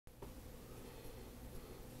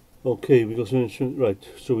Okay, we got some, right,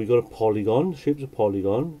 so we got a polygon. Shape's a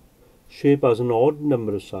polygon. Shape has an odd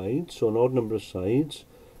number of sides, so an odd number of sides.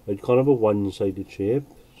 It can't have a one-sided shape,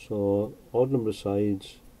 so odd number of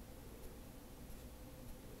sides.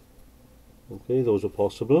 Okay, those are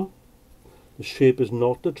possible. The shape is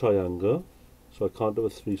not a triangle, so I can't have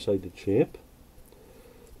a three-sided shape.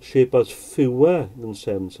 The shape has fewer than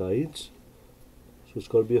 7 sides, so it's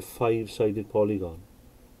got to be a 5-sided polygon.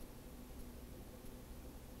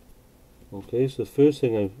 Okay, so the first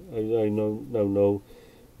thing I now know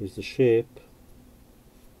is the shape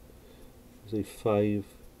is a 5-sided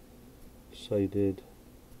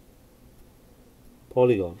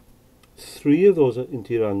polygon. 3 of those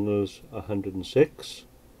interior angles are 106,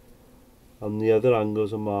 and the other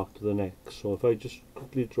angles are marked to the next. So if I just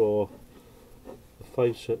quickly draw a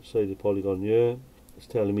 5-sided polygon here, it's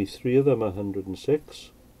telling me 3 of them are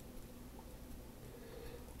 106,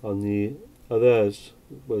 and the others,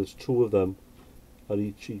 well, there's 2 of them are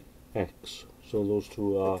each x, so those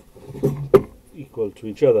 2 are equal to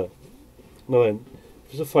each other. Now then,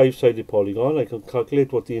 if it's a 5-sided polygon, I can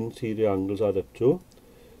calculate what the interior angles add up to.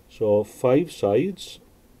 So 5 sides,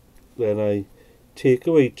 then I take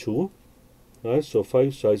away 2, right? So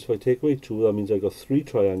 5 sides, if I take away 2, that means I got 3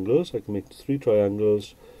 triangles. I can make 3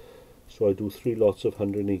 triangles, so I do 3 lots of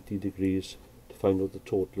 180 degrees to find what the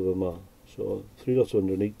total of them are. So 3 lots of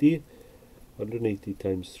 180, 180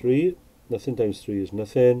 times 3, nothing times 3 is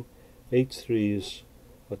nothing, 8 threes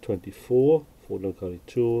are 24, 4 don't carry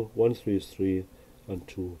 2, 1 3 is 3, and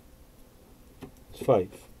 2 is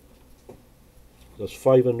 5. That's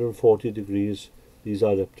 540 degrees these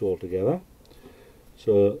add up to altogether.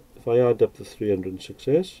 So if I add up the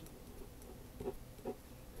 306's,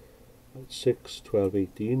 that's 6, 12,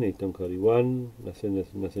 18, 8 don't carry 1,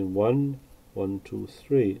 nothing, 1, 1, 2,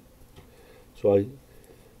 3.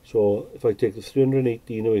 So if I take the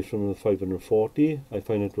 318 away from the 540, I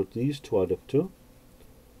find out what these 2 add up to.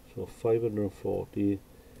 So 540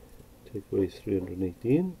 take away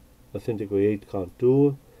 318, nothing take away 8 can't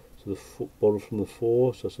do, so borrow from the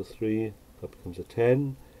 4, so that's a 3, that becomes a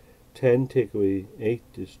 10. 10 take away 8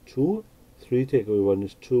 is 2, 3 take away 1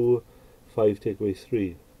 is 2, 5 take away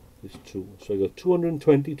 3 is 2. So I got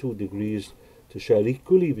 222 degrees to share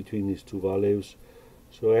equally between these 2 values.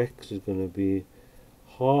 So x is going to be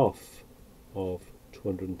half of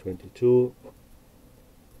 222.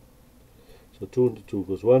 So 2 into 2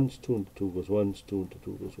 goes once, 2 into 2 goes once, 2 into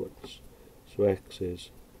 2 goes once. So x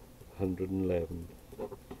is 111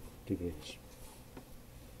 degrees.